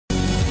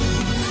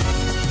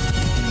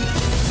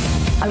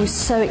I was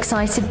so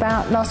excited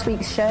about last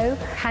week's show.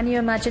 Can you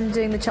imagine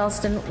doing the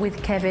Charleston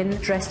with Kevin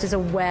dressed as a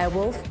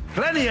werewolf?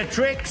 Plenty of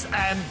tricks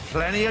and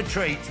plenty of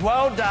treats.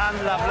 Well done,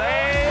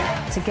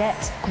 lovely. To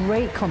get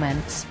great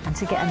comments and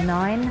to get a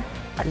 9,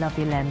 I love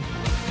you, Len.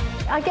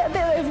 I get a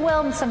bit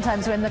overwhelmed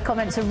sometimes when the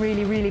comments are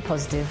really, really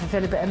positive. I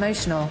feel a bit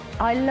emotional.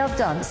 I love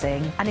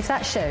dancing, and if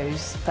that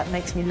shows, that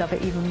makes me love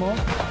it even more.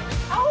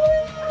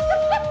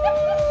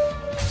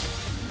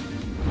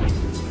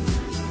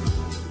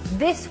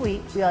 This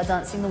week, we are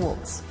dancing the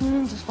waltz.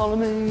 Just follow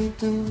me.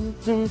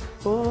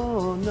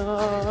 Oh,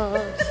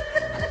 no.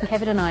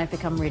 Kevin and I have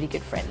become really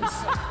good friends.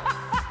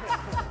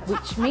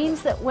 Which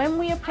means that when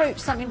we approach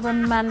something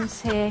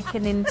romantic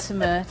and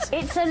intimate,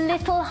 it's a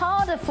little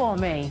harder for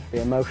me. Be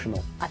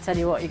emotional. I tell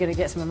you what, you're going to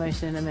get some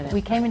emotion in a minute.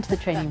 We came into the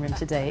training room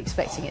today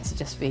expecting it to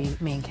just be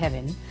me and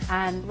Kevin,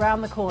 and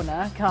round the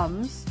corner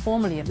comes,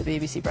 formerly of the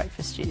BBC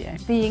Breakfast Studio,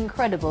 the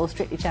incredible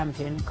Strictly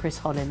champion, Chris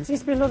Hollins. There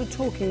used to be a lot of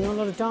talking, not a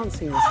lot of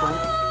dancing this week.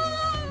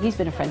 He's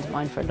been a friend of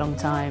mine for a long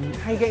time.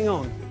 How are you getting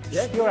on?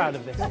 Yeah. You're out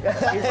of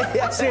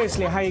this.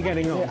 Seriously, how are you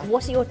getting on?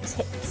 What are your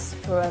tips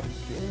for a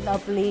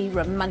lovely,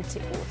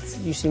 romantic waltz?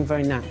 You seem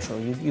very natural.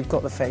 You've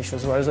got the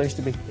facials, whereas I used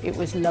to be. It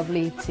was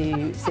lovely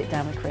to sit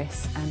down with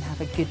Chris and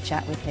have a good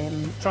chat with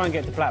him. Try and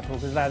get to Blackpool,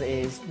 because that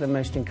is the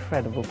most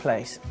incredible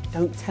place.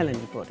 Don't tell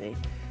anybody,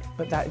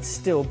 but that's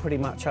still pretty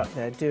much up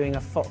there, doing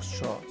a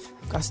foxtrot.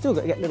 I still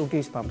get little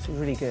goosebumps. It's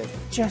really good.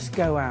 Just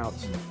go out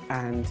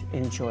and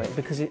enjoy it,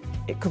 because it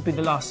could be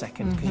the last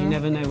second, because you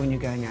never know when you're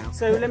going out.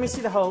 So let me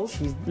see the whole.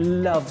 She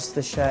loves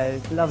the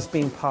show, loves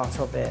being part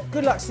of it.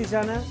 Good luck,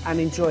 Susanna, and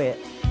enjoy it.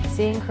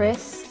 Seeing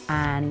Chris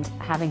and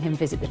having him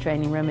visit the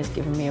training room has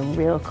given me a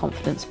real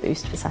confidence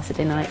boost for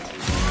Saturday night.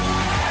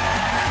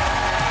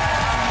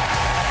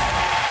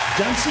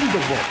 Dancing the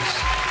Waltz,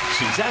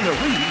 Susanna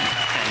Reid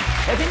and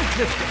Kevin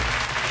Clifton.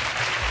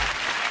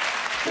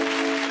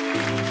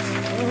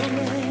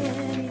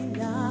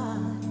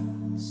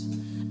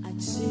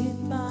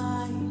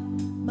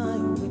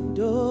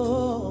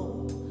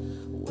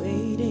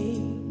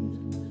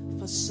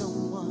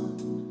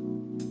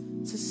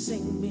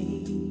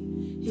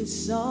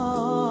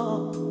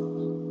 Song.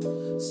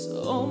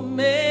 So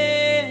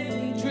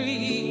many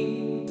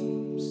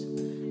dreams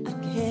I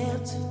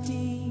kept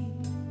deep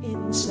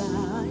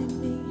inside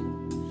me,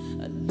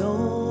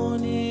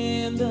 alone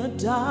in the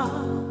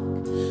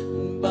dark,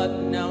 but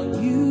now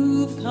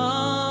you've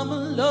come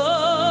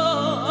along.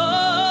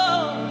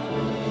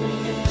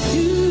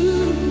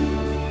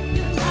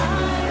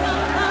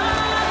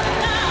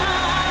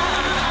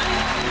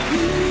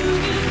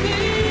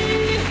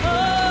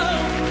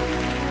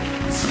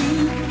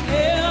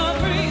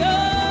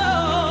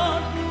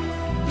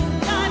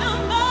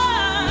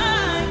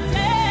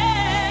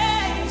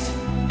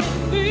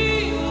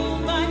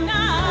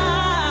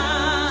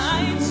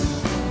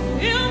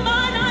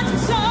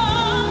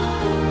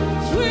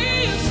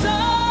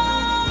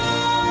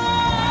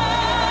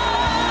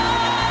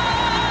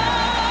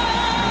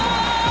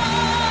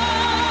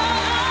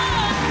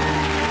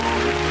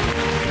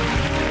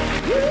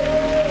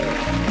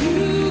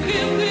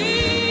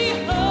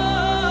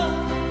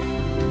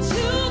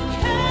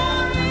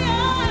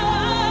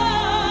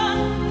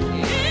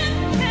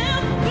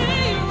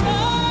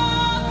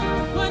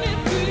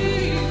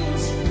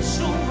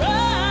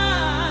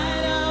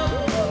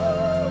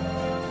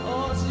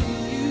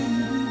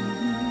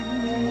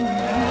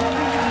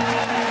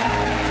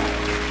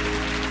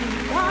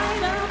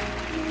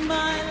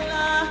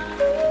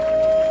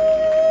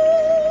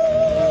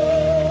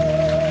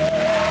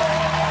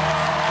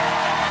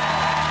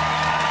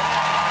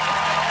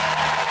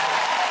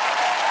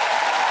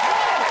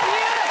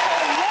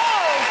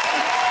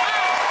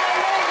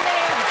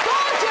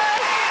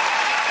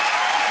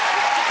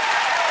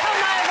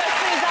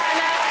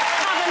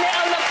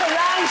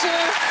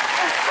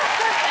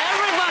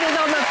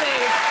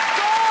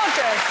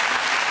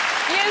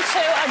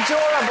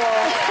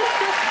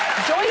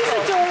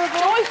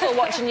 Joyful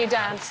watching you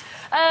dance.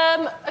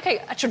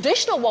 OK, a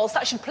traditional waltz,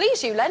 that should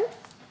please you, Len.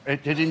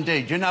 It did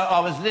indeed. You know, I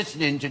was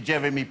listening to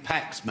Jeremy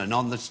Paxman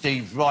on the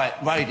Steve Wright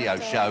radio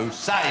show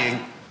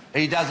saying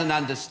he doesn't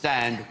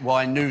understand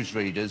why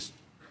newsreaders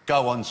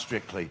go on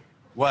Strictly.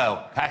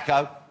 Well,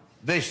 Paco,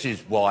 this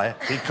is why.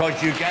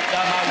 Because you get the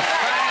most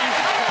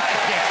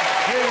fantastic.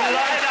 You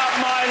light up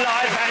my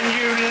life and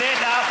you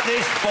lit up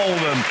this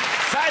ballroom.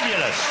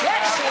 Fabulous.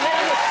 Yes, you lit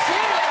up the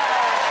studio.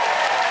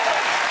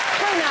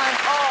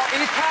 Oh,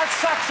 it had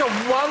such a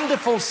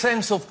wonderful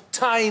sense of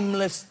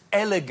timeless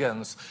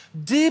elegance,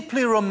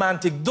 deeply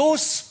romantic.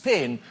 Those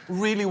spin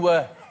really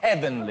were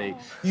heavenly.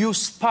 You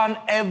spun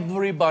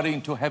everybody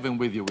into heaven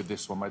with you with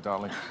this one, my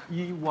darling.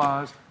 It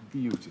was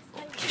beautiful.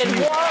 It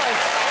was.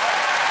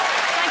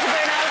 Thank you,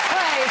 Bruno.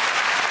 Praise.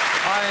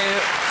 I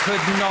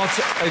could not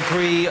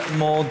agree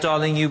more,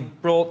 darling. You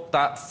brought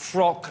that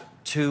frock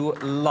to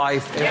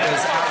life. It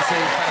was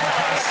absolutely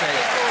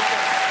fantastic.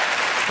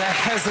 The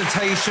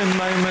hesitation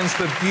moments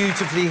were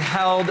beautifully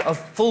held, a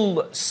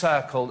full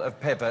circle of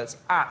pivots.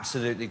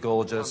 Absolutely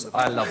gorgeous.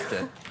 I loved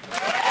it.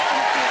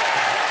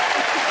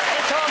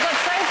 It's all good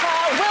so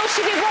far. Will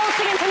she be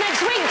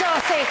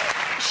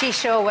She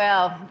sure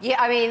will.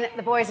 Yeah, I mean,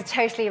 the boys are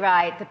totally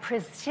right. The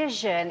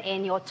precision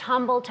in your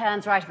tumble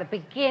turns right at the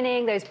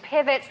beginning, those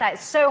pivots,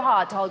 that's so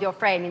hard to hold your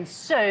frame in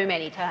so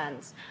many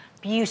turns.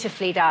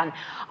 Beautifully done.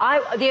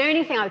 The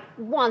only thing,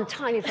 one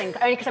tiny thing,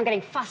 only because I'm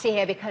getting fussy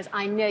here because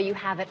I know you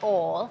have it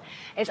all,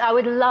 is I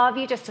would love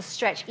you just to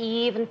stretch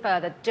even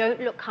further. Don't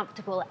look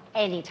comfortable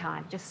any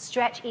time. Just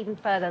stretch even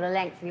further the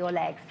length of your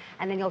legs,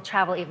 and then you'll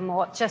travel even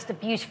more. Just a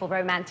beautiful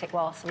romantic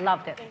waltz.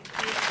 Loved it. Thank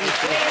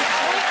you. The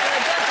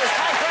judges,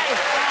 high praise.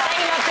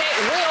 They loved it.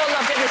 We all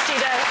loved it in the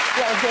studio.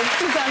 Well done,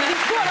 Susanna.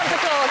 Round of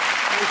applause.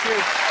 Thank you.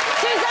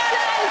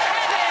 Susanna and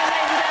Kevin,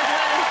 ladies and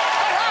gentlemen.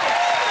 All right.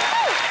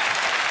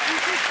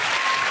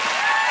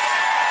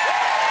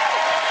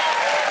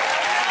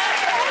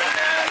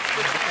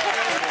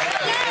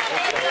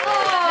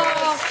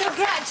 Oh,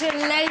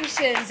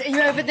 congratulations. Are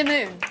you over the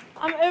moon?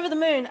 I'm over the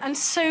moon and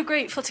so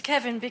grateful to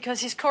Kevin because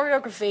his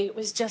choreography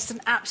was just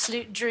an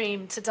absolute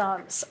dream to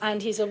dance,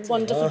 and he's a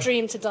wonderful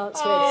dream to dance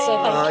with,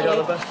 so thank you. I got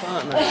the best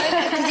partner.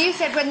 Because you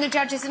said when the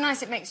judges are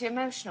nice, it makes you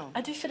emotional.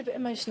 I do feel a bit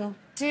emotional.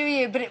 Do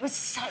you? But it was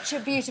such a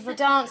beautiful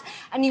dance,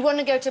 and you want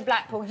to go to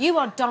Blackpool. You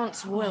are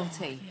dance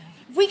royalty.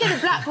 If we go to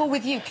Blackpool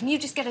with you, can you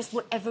just get us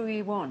whatever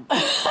we want?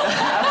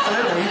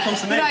 Absolutely, you come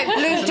to me. Right,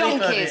 blue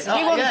donkeys.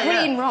 We want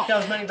green rock. Get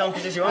as many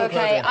donkeys as you want.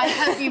 OK, I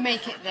hope you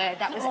make it there.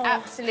 That was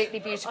absolutely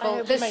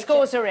beautiful. The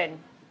scores are in.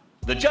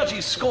 The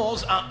judges'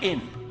 scores are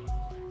in.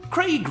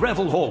 Craig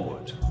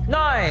Revel-Horwood.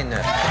 9.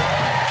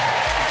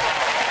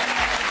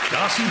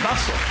 Darcy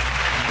Bussell.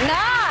 9.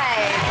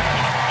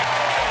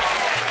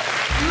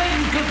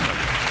 Len Goodman.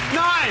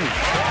 9.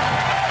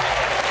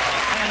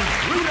 And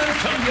Bruno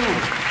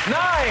Tognoli. 9.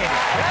 Are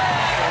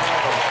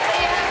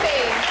you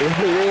happy?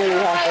 Really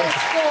Highest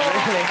score.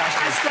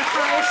 That's the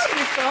highest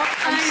we've got.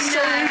 I'm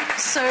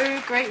so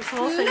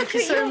grateful. Thank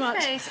you so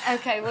much. Face.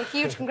 OK, well,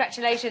 huge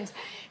congratulations.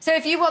 So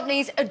if you want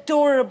these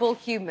adorable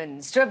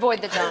humans to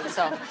avoid the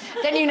dance-off,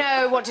 then you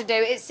know what to do.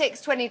 It's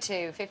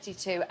 622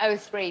 52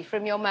 03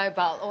 from your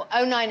mobile,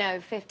 or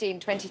 090 15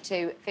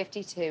 22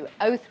 52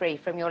 03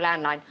 from your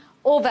landline.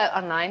 Or vote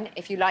online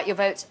if you like your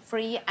votes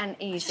free and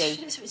easy.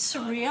 It's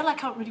surreal. I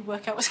can't really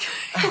work out what's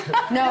going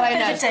on. No, I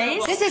know.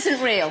 Days. This isn't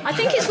real. I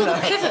think it's all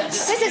the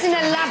pivots. This isn't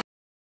a lab.